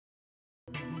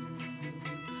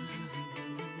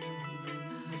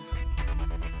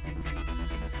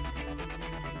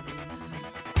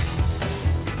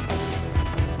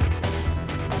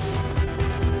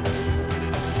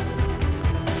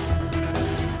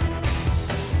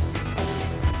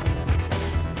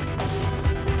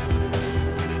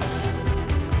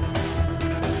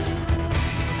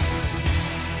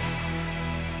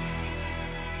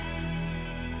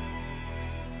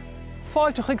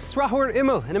Fáilte chuig srathúir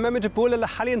Imeall ina mimiid de bula le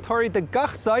halíontóirí de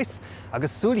gach sais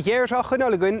agus súil dhéartá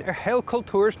chuineálainn heil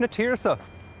cultúirs na tíorsa.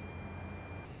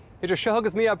 Idir seo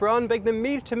agus mí a brán beag na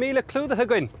mílte míle clúdathe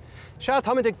goinn. Se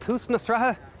táid ag tús na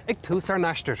srathe ag tús ar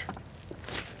neistir.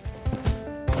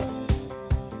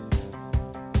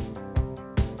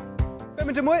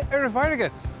 Bimid de muid ar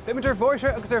bharige, bimid ar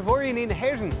bhórte agus ar bhóirí ní na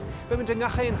héireann, bimid de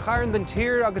ngachaíon charan den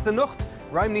tír agus a nocht,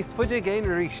 raim níos fuide géin a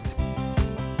ríist.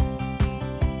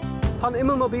 Tá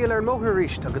Imeall mobíl ar móthar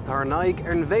ríist agus tá naig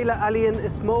ar an bhéile ealaíonn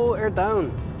is mó ar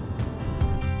domhan.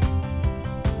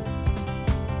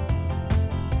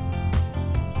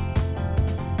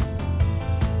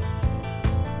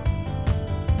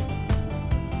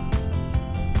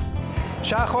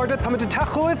 Se chuirde tá de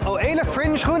tachuibh ó éile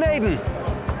fringe chun éideann.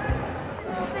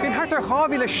 Bhín thart ar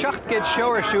 7,700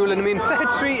 seo arsúil na bhíon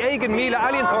 23,000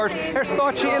 ealaíontóirs ar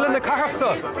stáití ile na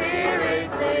carachsa.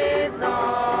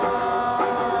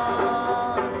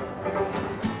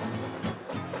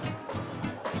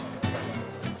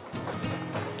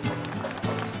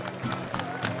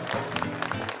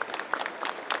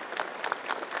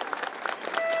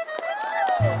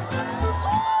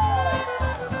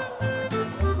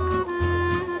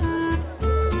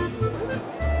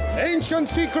 Ancient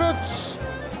secrets,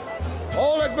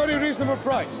 all at very reasonable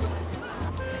price.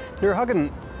 Nuair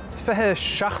hagan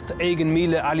 27,000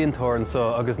 ealaíontóireann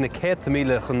so agus na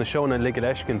 100,000 chun na seóna lige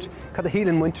leiscint. Cad a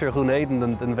hílann muintear chun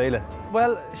éideann den bhéile?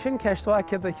 Well, sin ceistá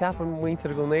cid a cheapan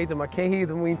muintear chun éideann, mar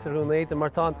céhíad a muintear chun éideann, mar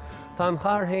tá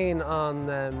charthain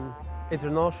an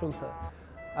internaisiúnta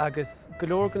agus go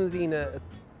leor gan daoine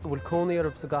bhfuil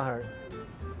cónaí sa gcathair.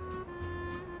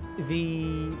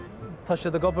 Bhí tá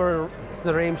siad a gobar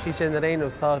sna réimsí sin ar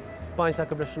éanos, tá baint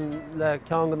acu le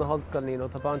ceangan na hallscoilní, nó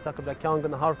tá baint acu le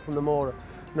ceangan na harchan na móra,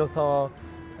 nó tá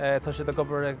siad a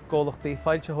gobar ggólachtaí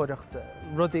fáiltethireachta,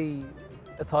 rudaí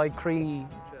atá ag crí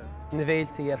na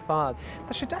bhéaltaí ar fad.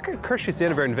 Tá sé dechar chuirse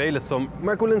sé bhar an bhéile som,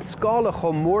 mar go linn scála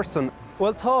chun mórsan.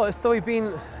 Well tá, is dói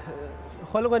bín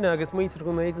chuilhaine agus muintear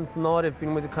go éideann san áibh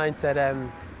bín muid a caint ar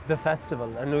The Festival,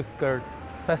 ar nús gur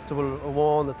festival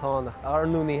amháin atá ar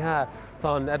núnaí ha.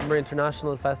 Tá Edinburgh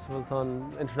International Festival, tá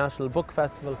International Book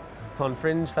Festival, tá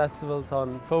Fringe Festival, tá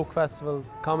Folk Festival,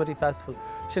 Comedy Festival.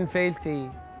 Sin féiltaí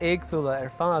éagsúla ar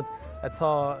fad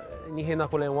atá ní hé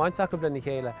nach bhfuil an bhaint acu blin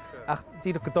chéile. Ach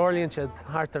díad go dáirlíonn siad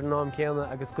thart ar nám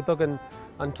céanna agus go dtugann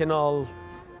an cinál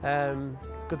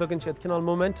go dtugann siad cinál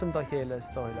momentum dá chéile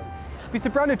stáile. Bhí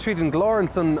sa brenne tríd an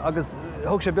Glóranson agus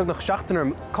thug sé beag nach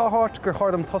seachtainarm, cá thart gur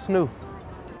cháirdam tosnú?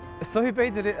 Is dói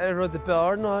beidir ar rud a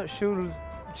beár ná siúil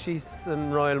síos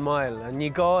an Royal Mile, a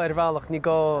ní gá ar bhealach, ní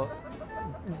gá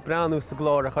breanú sa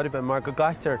glór a chuirbh mar go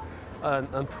gaitar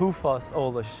an túfás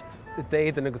ólais i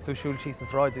déidean agus tú siúil síos as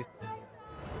ráidú.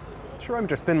 Sure, I'm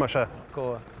just spin mar se.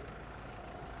 Go.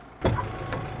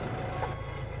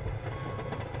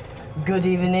 Good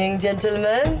evening,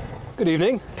 gentlemen. Good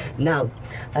evening. Now,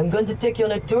 I'm going to take you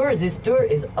on a tour. This tour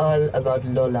is all about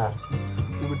Lola.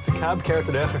 Would the cab care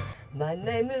to there? My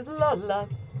name is Lola.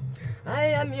 I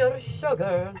am your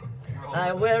sugar.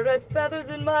 I wear red feathers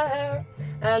in my hair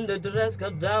and a dress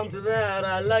cut down to there.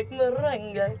 I like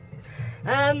merengue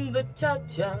and the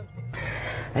cha-cha.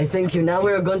 I think now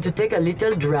we're going to take a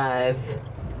little drive.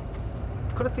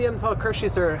 Could I see an Paul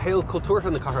Kirsch's or Hail Culture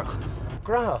in the Carach?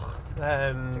 Grach.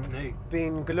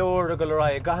 Bín golóir a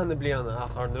golóráid gahan na bliana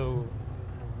ach ar nó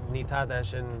ní táide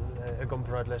sin a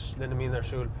gomparad leis lena mín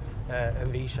arsúil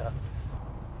an bhí se.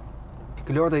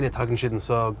 Golóir daoine tagann siad an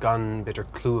so gan bitir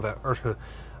clúbheith orthu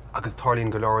agus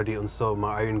tarlíonn golóirí an so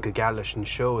má éireann go geal leis an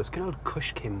seo. Is cinál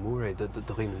cuis cé mór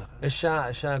do riine? Is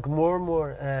se go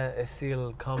mór is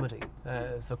síl comedy.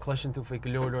 So cluiseann tú faoi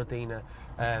golóir daoine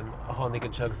a tháinig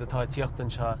an segus atá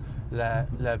tíochtan se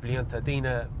le blianta.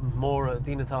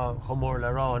 Daoine tá chomór le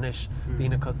rá anis,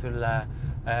 daoine cosú le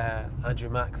Andrew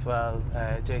Maxwell,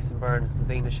 Jason Burns na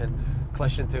daoine sin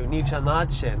cluiseann tú. Níl se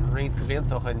náid sin, rions go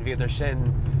bhíontoch an bhíidir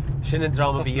sin an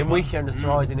drama bhí muoich ar na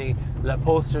sráideanna le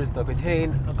posters do go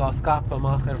tain a gá scapa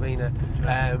amach ar bhíine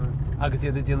agus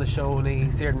iad díonna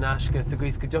seónaí siar an eisce sa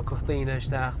gcuis go deochach daoine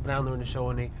isteach breanúir na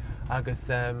seónaí agus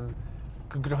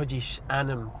go grodís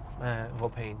anam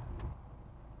bhpéin.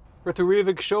 Ru tú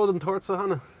riomh seód an tuairt sa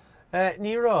hana?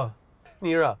 Ní rá.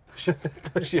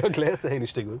 Tá sí a gléas a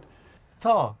héanaiste gúd?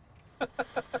 Tá.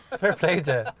 Fair play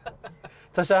te.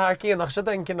 Tá sé thar cían ach sé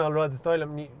an cinál rud is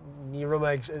dóilem ní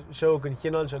romaig seo gon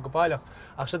chinál seo go bailach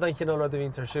ach sé an cinál rud a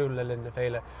bhín tarsúil le linn na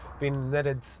féile. Bhín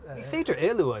netid... Féidir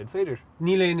éilúáid, féidir?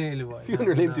 Ní léon éilúáid.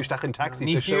 Fiúnar léim tú staach an taxi.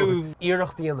 Ní fiú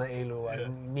iarachtaíonna éilúáid,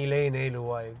 ní léon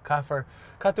éilúáid. Caafar,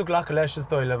 catú ghlacha leis is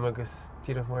dóilem agus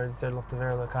tíadh mar deirlacht a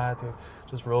bhéir le caitú,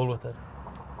 just roll with it.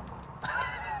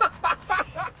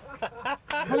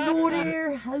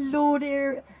 Hello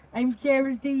there. I'm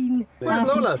Geraldine. Where's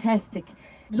Lola? Fantastic.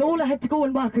 Lola had to go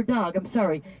and walk her dog, I'm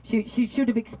sorry. She should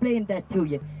have explained that to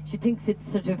you. She thinks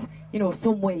it's sort of, you know,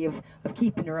 some way of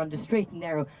keeping her on the straight and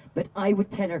narrow. But I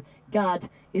would tell her, God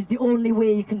is the only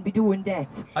way you can be doing that.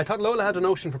 I thought Lola had an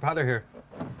ocean for Padder here.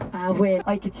 Well,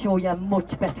 I could show you a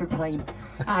much better time.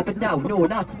 But now, no,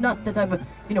 not that I'm,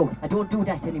 you know, I don't do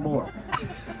that anymore.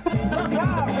 Look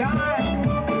out, guys!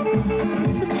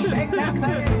 Shake that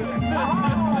thing!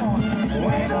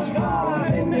 Wave those balls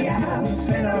in the air,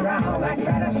 spin around like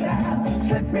better stab.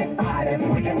 Slip me fight if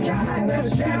we can jive.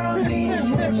 There's Geraldine's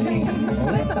routine.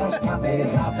 Lift those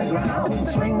puppies off the ground,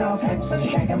 swing those hips and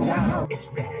shake them down. It's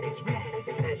red, it's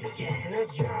jam.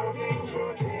 It's Geraldine's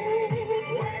routine.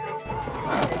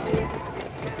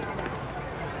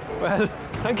 Well,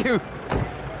 thank you.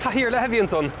 Tahir Lehevian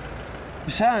son.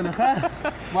 Shan,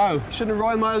 wow. Shouldn't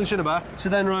Royal Mile and Shinnaba.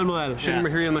 Should then Royal Mile. Shouldn't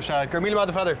Mahirian Mashad. Garmila Mad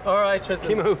the Feather. All right, Tristan.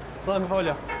 Kimu. Slime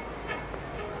folio.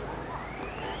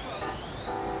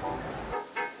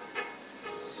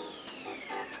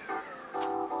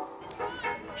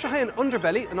 Shahan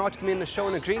Underbelly, an áit gomíon na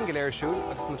seoin na Green Galéir siúil,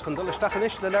 agus na chundula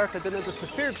stachanish le leir le duine dus na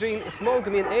Fear Green is mó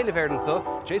gomíon éile verden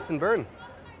so, Jason Byrne.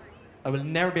 I will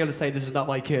never be able to say this is not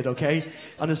my kid, okay?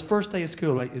 On his first day of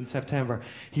school, right, in September,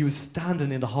 he was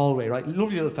standing in the hallway, right?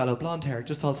 Lovely little fellow, blonde hair,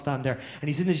 just all standing there. And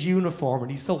he's in his uniform and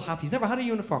he's so happy. He's never had a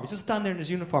uniform. He's just standing there in his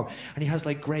uniform. And he has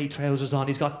like grey trousers on.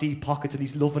 He's got deep pockets and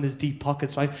he's loving his deep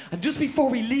pockets, right? And just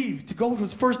before we leave to go to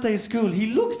his first day of school,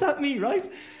 he looks at me, right?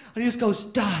 And he just goes,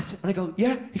 Dad. And I go,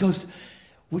 yeah? He goes,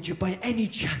 would you by any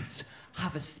chance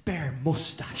have a spare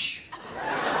moustache?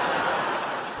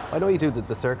 I know you do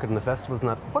the circuit and the festivals and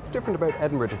that. What's different about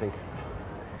Edinburgh, do you think?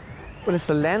 Well, it's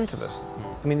the length of it.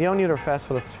 I mean, the only other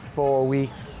festival that's 4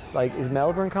 weeks, like, is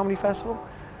Melbourne Comedy Festival.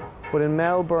 But in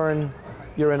Melbourne,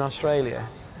 you're in Australia.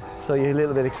 So you're a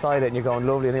little bit excited and you're going,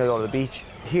 lovely, and you'll go to the beach.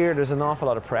 Here, there's an awful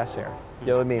lot of press here. You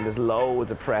know what I mean? There's loads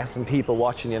of press and people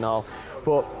watching you and all.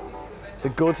 But the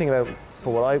good thing about,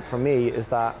 for me, is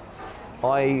that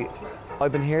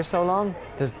I've been here so long,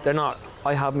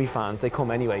 I have me fans, they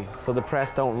come anyway. So the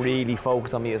press don't really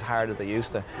focus on me as hard as they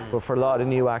used to. But for a lot of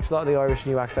the new acts, a lot of the Irish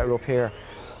new acts that are up here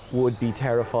would be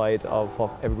terrified of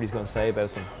what everybody's going to say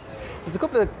about them. There's a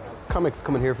couple of comics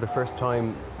coming here for the first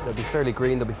time. They'll be fairly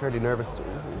green, they'll be fairly nervous.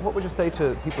 What would you say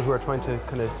to people who are trying to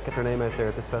kind of get their name out there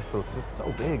at this festival? Because it's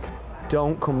so big.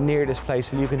 Don't come near this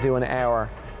place till you can do an hour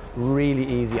really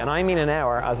easy. And I mean an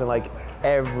hour as in like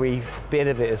every bit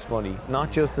of it is funny,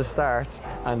 not just the start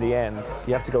and the end.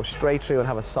 You have to go straight through and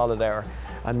have a solid hour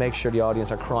and make sure the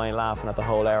audience are crying, laughing at the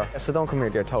whole hour. So don't come here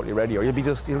if you're totally ready, or you'll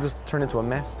just turn into a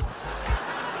mess.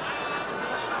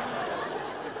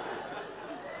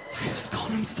 I was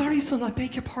going, I'm sorry, son, I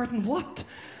beg your pardon, what?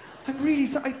 I'm really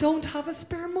sorry, I don't have a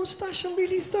spare moustache, I'm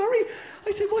really sorry.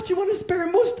 I said, what do you want a spare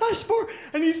moustache for?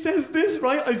 And he says this,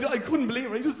 right? I couldn't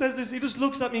believe it. He just says this, he just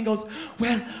looks at me and goes,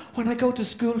 well, when I go to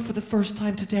school for the first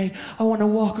time today, I want to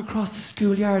walk across the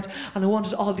schoolyard and I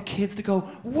wanted all the kids to go,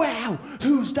 wow,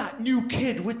 who's that new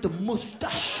kid with the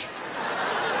moustache?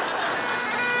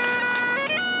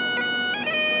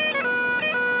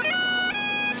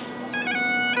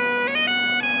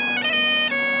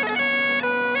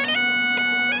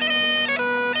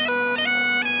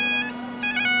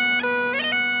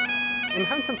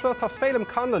 So tá Phelim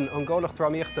Conlon an ggólacht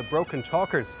rámíocht the Broken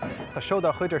Talkers. Tá show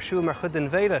dá chuid ar siúil mar chud in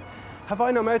Vela. Have I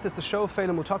No Mouth is the show,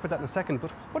 Phelim, we'll talk about that in a second, but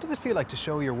what does it feel like to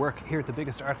show your work here at the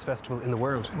biggest arts festival in the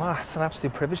world? Well, it's an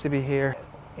absolute privilege to be here.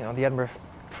 You know, the Edinburgh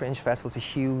Fringe Festival is a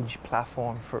huge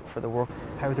platform for the work.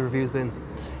 How have the reviews been?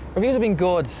 Reviews have been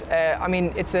good. I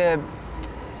mean, it's a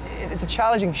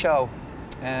challenging show.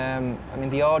 I mean,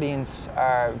 the audience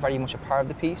are very much a part of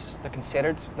the piece. They're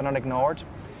considered, they're not ignored.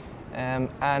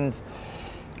 And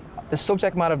the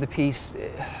subject matter of the piece,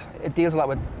 it deals a lot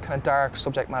with kind of dark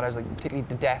subject matters, like particularly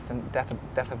the death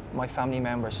of my family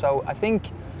members. So I think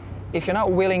if you're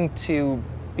not willing to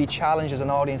be challenged as an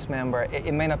audience member,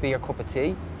 it may not be your cup of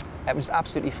tea. It was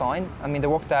absolutely fine. I mean, the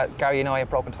work that Gary and I at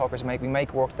Broken Talkers make, we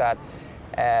make work that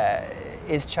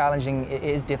is challenging, it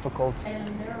is difficult.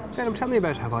 Tell me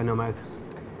about Have I No Mouth?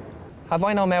 Have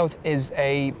I No Mouth is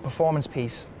a performance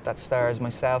piece that stars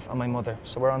myself and my mother.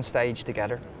 So we're on stage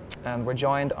together, and we're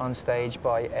joined on stage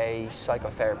by a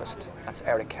psychotherapist. That's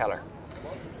Eric Keller.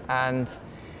 And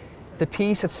the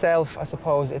piece itself, I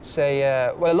suppose, it's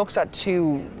it looks at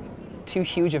two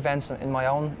huge events in my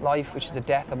own life, which is the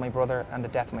death of my brother and the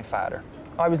death of my father.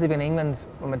 I was living in England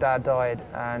when my dad died,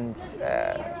 and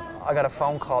I got a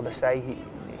phone call to say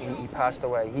he passed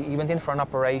away. He went in for an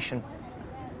operation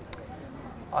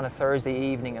on a Thursday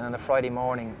evening, and on a Friday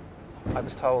morning I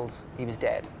was told he was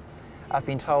dead. I've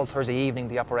been told Thursday evening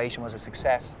the operation was a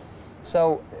success.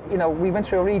 So, you know, we went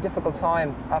through a really difficult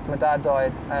time after my dad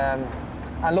died,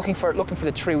 and looking for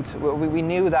the truth. We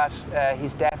knew that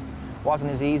his death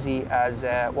wasn't as easy as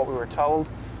what we were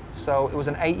told. So it was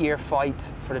an 8-year fight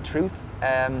for the truth.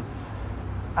 And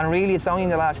really, it's only in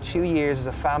the last 2 years as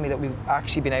a family that we've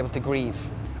actually been able to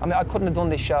grieve. I mean, I couldn't have done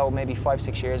this show maybe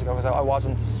 5-6 years ago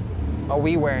because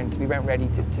we weren't ready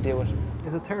to do it.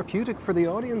 Is it therapeutic for the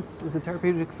audience? Is it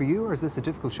therapeutic for you, or is this a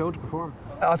difficult show to perform?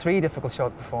 Oh, it's a really difficult show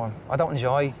to perform. I don't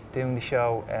enjoy doing the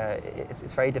show.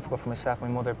 It's very difficult for myself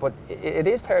and my mother, but it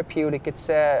is therapeutic. It's,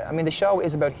 I mean, the show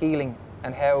is about healing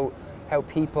and how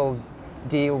people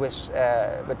deal with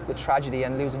tragedy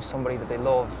and losing somebody that they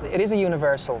love. It is a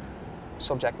universal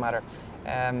subject matter.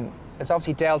 It's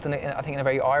obviously dealt in, I think, in a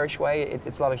very Irish way.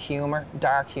 It's a lot of humour,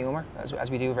 dark humour, as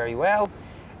we do very well.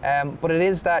 But it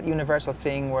is that universal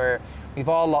thing where we've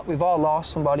all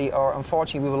lost somebody, or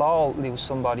unfortunately we will all lose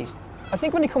somebody. I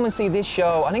think when they come and see this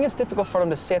show, I think it's difficult for them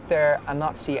to sit there and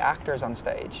not see actors on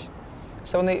stage.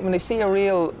 So when they see a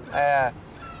real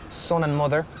son and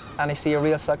mother, and they see a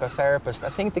real psychotherapist, I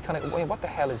think they kind of, wait, what the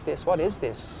hell is this? What is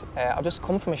this? I've just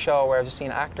come from a show where I've just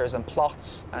seen actors and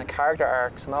plots and character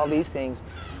arcs and all these things,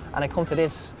 and I come to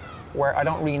this where I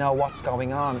don't really know what's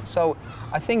going on. So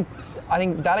I think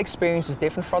that experience is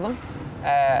different for them,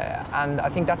 and I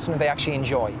think that's something they actually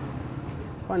enjoy.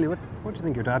 Finally, what do you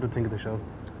think your dad would think of the show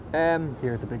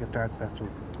here at the biggest arts festival?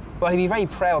 Well, he'd be very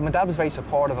proud. My dad was very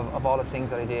supportive of all the things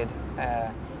that I did.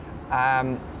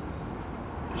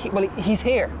 He's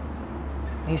here.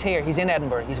 He's here. He's in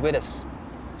Edinburgh. He's with us.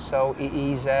 So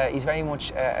he's very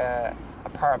much a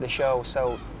part of the show.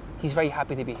 So he's very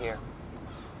happy to be here.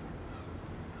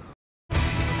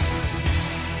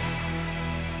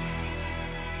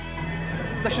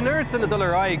 Leis an nerd san na dul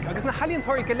raig, agus na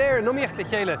haliantóirí go léir nóíocht le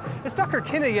chéile, is dachar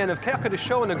cinenne dhéanamh ceachad is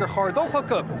seona gur chóir go.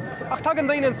 Ach tá an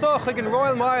daoine an soch ag an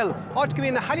Royal Mile, áit go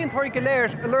bhíon na haliantóirí go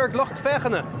léir a lurg locht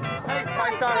fechanna.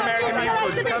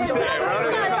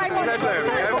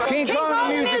 King Kong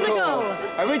musical,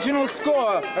 original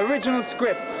score, original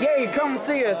script. Yay, come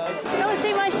see us. Come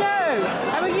see my show.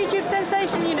 I'm a YouTube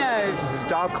sensation, you know. This is a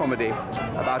dark comedy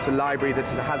about a library that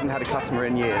hasn't had a customer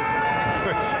in years.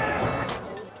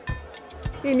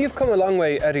 Ian, you've come a long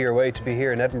way out of your way to be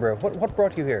here in Edinburgh. What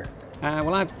brought you here?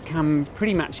 Well, I've come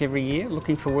pretty much every year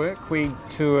looking for work. We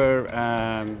tour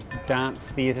dance,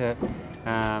 theatre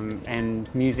and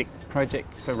music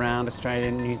projects around Australia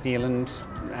and New Zealand,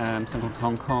 sometimes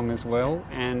Hong Kong as well.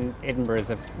 And Edinburgh is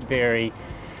a very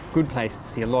good place to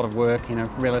see a lot of work in a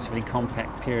relatively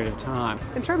compact period of time.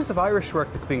 In terms of Irish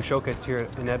work that's being showcased here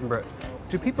in Edinburgh,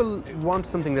 do people want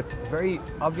something that's very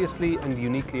obviously and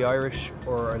uniquely Irish,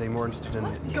 or are they more interested in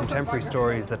contemporary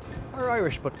stories that are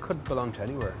Irish but could belong to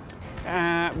anywhere?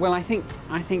 Well, I think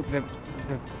the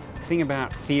thing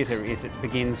about theatre is it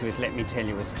begins with "let me tell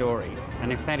you a story,"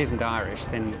 and if that isn't Irish,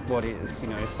 then what is? You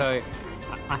know, so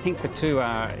I think the two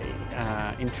are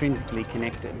intrinsically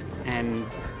connected, and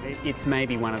it's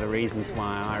maybe one of the reasons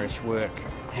why Irish work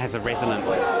has a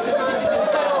resonance.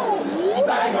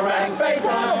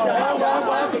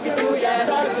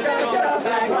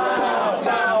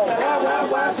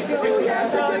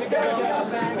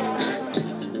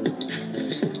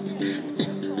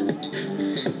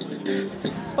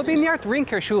 Well, bíonn neart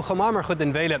rinker siúil chomamar chud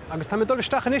in bhéile, agus tá dul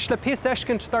isteach inis le pís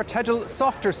eiscint dar teideal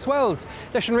Softer Swells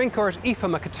leis an rincóirt Aoife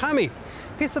McAtammy.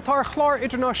 Pís atá chlár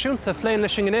idirnáisiúnta phléin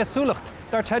leis an gnéasúlacht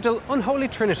dar teideal Unholy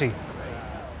Trinity.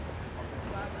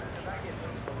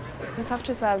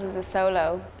 Softer Swells is a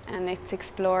solo, and it's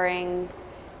exploring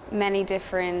many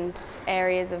different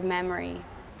areas of memory.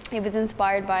 It was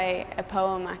inspired by a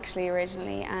poem actually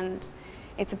originally, and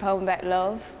it's a poem about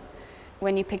love.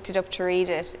 When you picked it up to read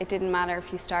it, it didn't matter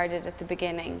if you started at the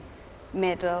beginning,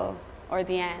 middle, or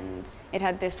the end. It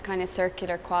had this kind of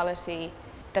circular quality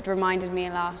that reminded me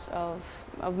a lot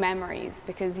of memories,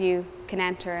 because you can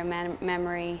enter a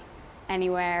memory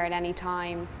anywhere at any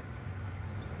time.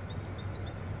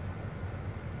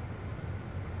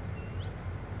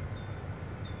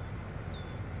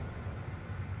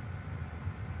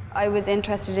 I was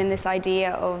interested in this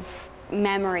idea of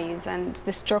memories and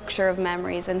the structure of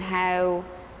memories and how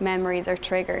memories are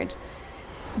triggered.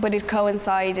 But it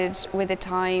coincided with a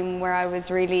time where I was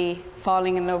really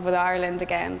falling in love with Ireland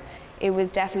again. It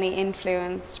was definitely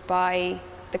influenced by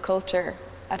the culture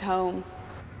at home.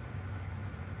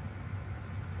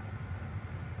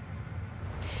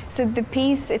 So the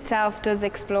piece itself does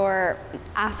explore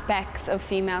aspects of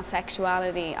female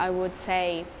sexuality, I would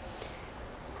say,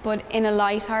 but in a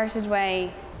light-hearted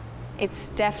way. It's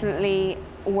definitely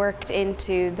worked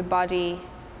into the body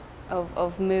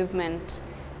of movement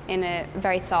in a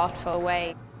very thoughtful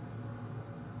way.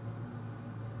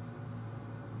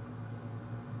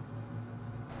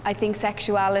 I think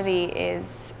sexuality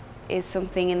is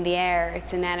something in the air,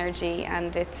 it's an energy,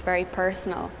 and it's very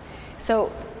personal.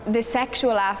 So the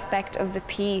sexual aspect of the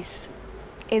piece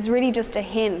is really just a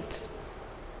hint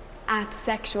at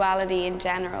sexuality in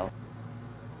general.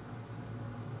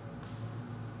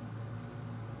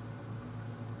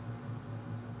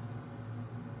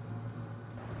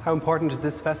 How important is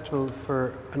this festival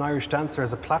for an Irish dancer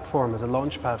as a platform, as a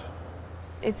launchpad?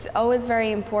 It's always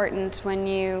very important when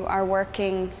you are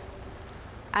working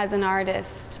as an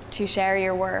artist to share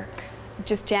your work,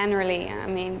 just generally. I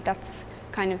mean, that's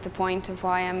kind of the point of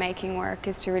why I'm making work,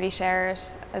 is to really share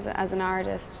it as an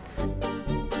artist.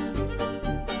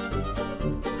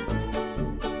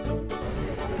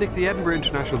 Nick, the Edinburgh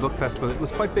International Book Festival, it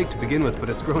was quite big to begin with, but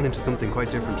it's grown into something quite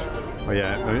different. Well,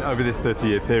 yeah, I mean, over this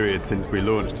 30-year period since we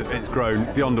launched, it's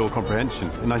grown beyond all comprehension.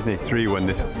 In 1983, when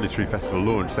this literary festival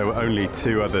launched, there were only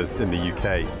 2 others in the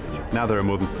UK. Now there are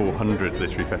more than 400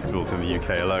 literary festivals in the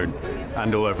UK alone,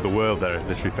 and all over the world there are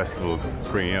literary festivals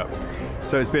springing up.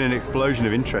 So it's been an explosion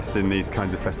of interest in these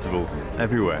kinds of festivals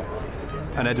everywhere.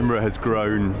 And Edinburgh has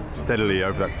grown steadily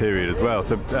over that period as well.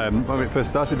 So when we first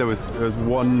started, there was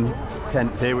one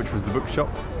tent here, which was the bookshop,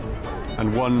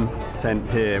 and one tent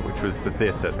here, which was the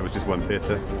theatre. There was just one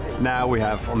theatre. Now we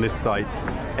have on this site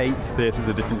 8 theatres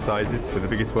of different sizes, with the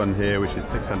biggest one here, which is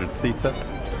 600-seater.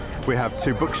 We have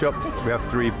 2 bookshops, we have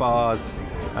 3 bars,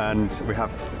 and we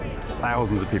have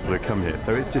thousands of people who come here.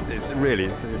 So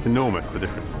it's enormous, the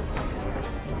difference.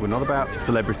 We're not about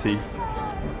celebrity,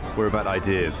 we're about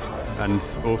ideas. And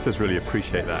authors really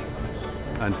appreciate that,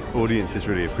 and audiences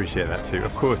really appreciate that too.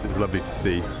 Of course, it's lovely to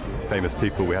see famous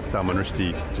people. We had Salman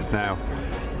Rushdie just now,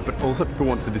 but also people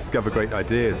want to discover great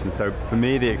ideas. And so for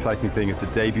me, the exciting thing is the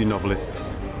debut novelists,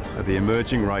 the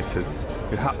emerging writers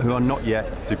who are not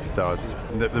yet superstars.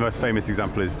 The most famous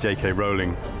example is J.K.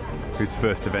 Rowling, whose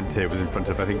first event here was in front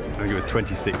of, I think it was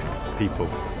 26 people.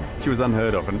 She was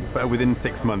unheard of, but within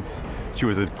 6 months, she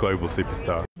was a global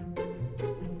superstar.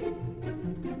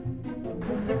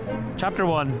 Chapter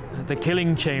 1, The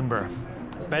Killing Chamber,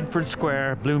 Bedford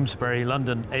Square, Bloomsbury,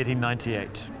 London, 1898.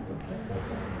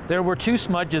 There were 2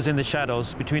 smudges in the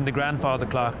shadows between the grandfather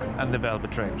clock and the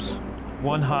velvet drapes,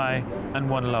 one high and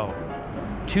one low.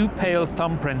 2 pale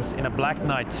thumbprints in a black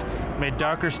night, made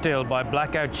darker still by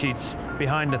blackout sheets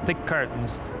behind the thick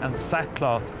curtains and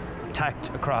sackcloth tacked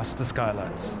across the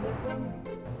skylights.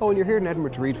 Oh, and you're here in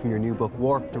Edinburgh to read from your new book,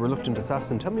 Warp, The Reluctant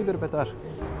Assassin. Tell me a bit about that.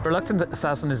 Reluctant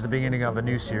Assassin is the beginning of a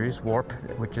new series, Warp,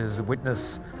 which is a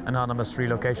Witness Anonymous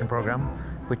Relocation Program,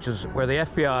 which is where the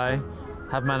FBI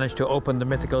have managed to open the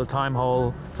mythical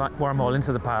wormhole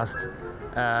into the past,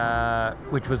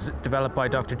 which was developed by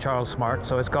Dr. Charles Smart.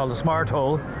 So it's called the Smart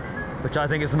Hole, which I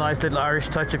think is a nice little Irish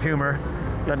touch of humour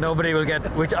that nobody will get,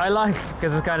 which I like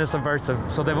because it's kind of subversive.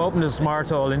 So they've opened a Smart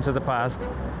Hole into the past,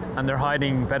 and they're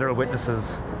hiding federal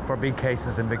witnesses for big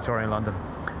cases in Victorian London.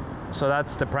 So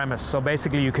that's the premise. So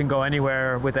basically you can go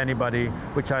anywhere with anybody,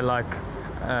 which I like.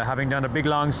 Having done a big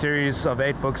long series of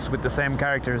 8 books with the same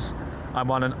characters, I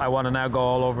want to now go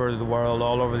all over the world,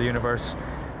 all over the universe,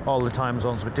 all the time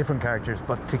zones with different characters,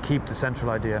 but to keep the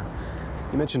central idea.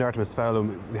 You mentioned Artemis Fowl,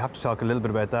 we have to talk a little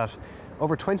bit about that.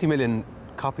 Over 20 million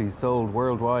copies sold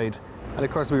worldwide. And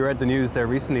of course we read the news there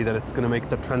recently that it's going to make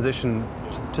the transition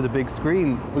to the big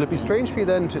screen. Will it be strange for you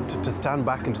then to stand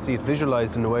back and to see it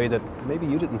visualised in a way that maybe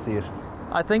you didn't see it?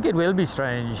 I think it will be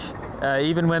strange.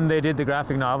 Even when they did the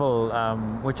graphic novel,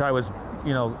 which I was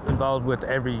involved with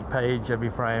every page, every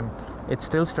frame, it's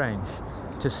still strange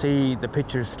to see the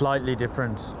pictures slightly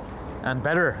different and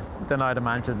better than I'd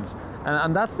imagined.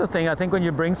 And that's the thing, I think when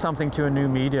you bring something to a new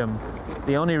medium,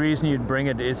 the only reason you'd bring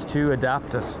it is to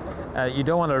adapt it. You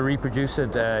don't want to reproduce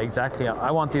it exactly.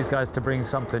 I want these guys to bring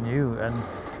something new and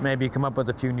maybe come up with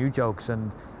a few new jokes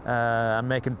and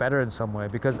make it better in some way,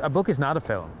 because a book is not a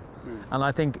film. And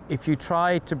I think if you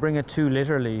try to bring it too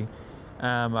literally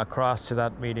across to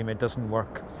that medium, it doesn't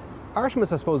work.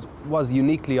 Artemis, I suppose, was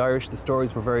uniquely Irish. The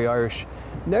stories were very Irish.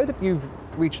 Now that you've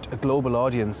reached a global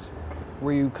audience,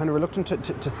 were you kind of reluctant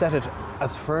to set it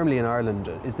as firmly in Ireland?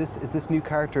 Is this new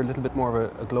character a little bit more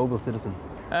of a global citizen?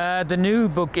 The new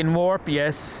book in Warp,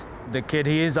 yes. The kid,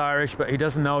 he is Irish, but he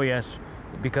doesn't know yet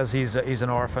because he's an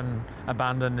orphan,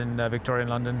 abandoned in Victorian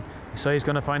London. So he's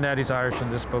going to find out he's Irish in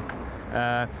this book.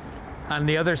 And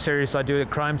the other series, I do a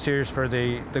crime series for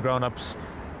the grown-ups.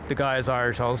 The guy is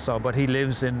Irish also, but he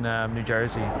lives in New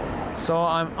Jersey. So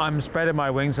I'm spreading my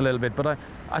wings a little bit, but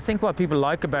I think what people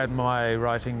like about my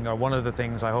writing, or one of the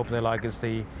things I hope they like, is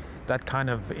the that kind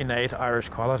of innate Irish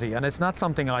quality. And it's not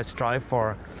something I strive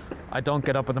for. I don't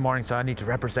get up in the morning, so I need to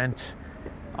represent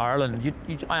Ireland.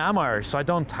 I am Irish, so I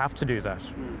don't have to do that.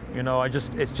 You know,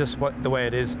 it's just the way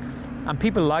it is. And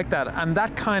people like that. And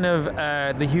that kind of,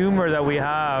 the humor that we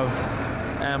have,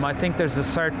 I think there's a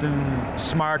certain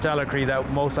smart alegory that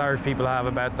most Irish people have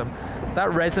about them. That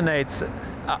resonates,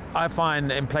 I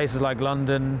find, in places like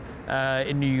London,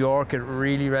 in New York, it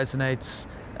really resonates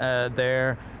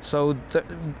there. So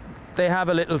they have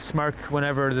a little smirk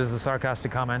whenever there's a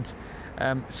sarcastic comment.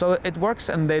 So it works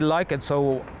and they like it,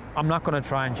 so I'm not going to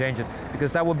try and change it,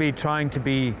 because that would be trying to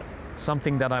be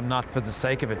something that I'm not for the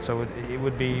sake of it. So it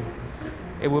would be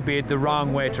the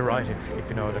wrong way to write, if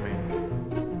you know what I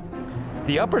mean.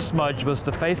 The upper smudge was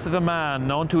the face of a man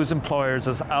known to his employers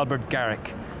as Albert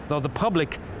Garrick, though the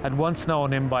public had once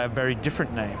known him by a very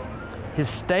different name. His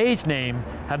stage name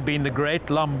had been the Great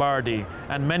Lombardy,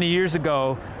 and many years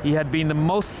ago he had been the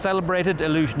most celebrated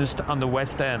illusionist on the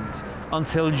West End,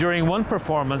 until during one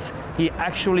performance he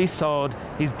actually sawed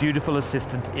his beautiful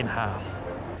assistant in half.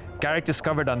 Garrick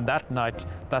discovered on that night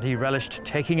that he relished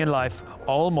taking in life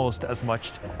almost as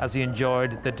much as he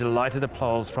enjoyed the delighted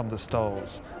applause from the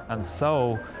stalls, and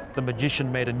so the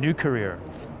magician made a new career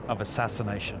of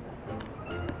assassination.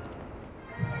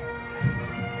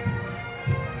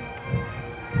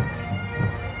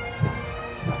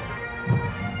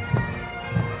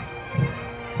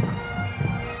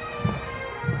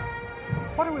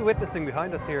 What are we witnessing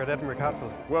behind us here at Edinburgh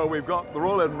Castle? Well, we've got the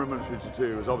Royal Edinburgh Military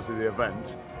Tattoo is obviously the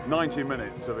event. 90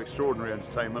 minutes of extraordinary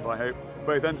entertainment, I hope,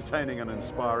 both entertaining and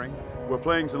inspiring. We're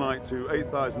playing tonight to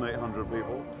 8,800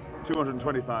 people,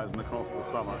 220,000 across the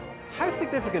summer. How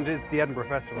significant is the Edinburgh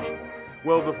Festival?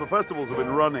 Well, the festivals have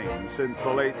been running since the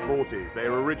late 40s. They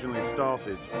originally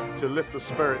started to lift the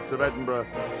spirits of Edinburgh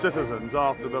citizens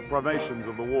after the privations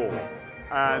of the war.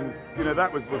 And, you know,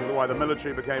 that was because of why the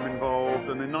military became involved.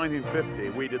 And in 1950,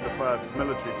 we did the first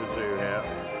military tattoo here.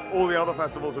 All the other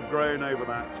festivals have grown over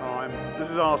that time. This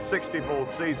is our 64th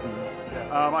season.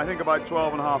 I think about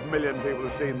 12.5 million people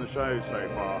have seen the show so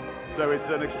far. So it's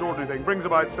an extraordinary thing. Brings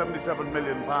about £77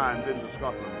 million into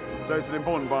Scotland. So it's an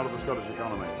important part of the Scottish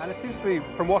economy. And it seems to be,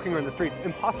 from walking around the streets,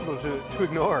 impossible to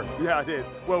ignore. Yeah, it is.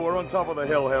 Well, we're on top of the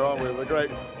hill here, aren't we? The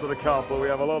great sort of castle. We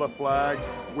have a lot of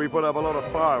flags. We put up a lot of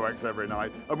fireworks every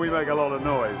night. And we make a lot of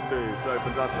noise too. So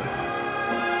fantastic.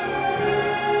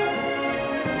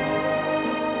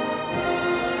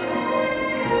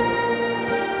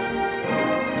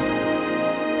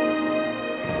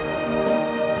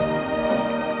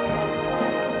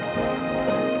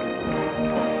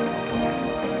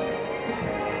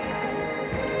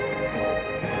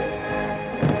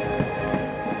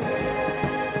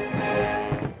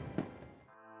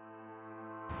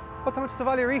 But how much the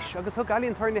Valley Rish, agus hug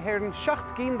alien turn the Herden,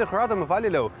 shacht gin the Gradam of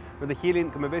Valilo, where the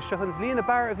Healing come a bit shahans lean a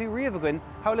bar of the Riavagun,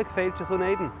 how like failed to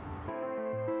Hunaiden.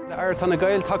 The Aratana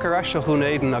Gael Takarash of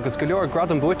Hunaiden, agus Galore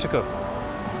Gradam Buitica.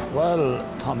 Well,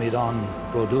 Tommy Don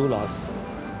Brodulas,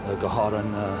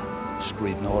 Gaharan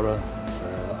Scribnora,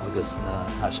 agus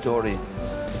Hastori,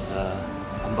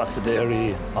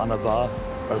 Ambassadori Anava,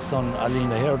 our son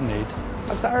Alina Herdenade.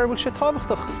 Agus Arabel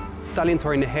Shitabachtach. Dalíonn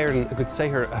Tory na Héireann a good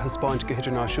saothar a thuspáint go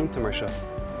hidirnáisiúnta mar seo.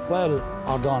 Well,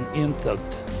 ar don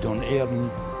intacht don Éireann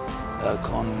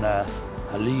chun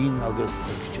Halín agus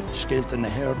scéalta na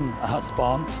Héireann a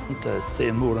thuspáint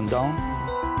sé mór an down.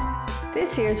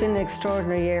 This year's been an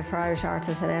extraordinary year for Irish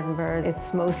artists in Edinburgh.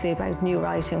 It's mostly about new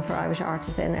writing for Irish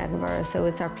artists in Edinburgh. So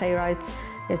it's our playwrights,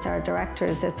 it's our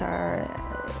directors, it's our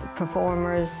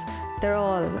performers. They're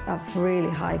all of really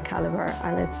high calibre,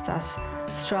 and it's that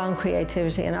strong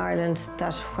creativity in Ireland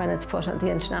that when it's put on the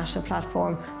international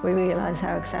platform, we realise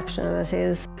how exceptional it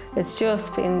is. It's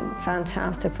just been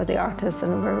fantastic for the artists,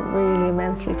 and we're really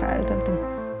immensely proud of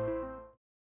them.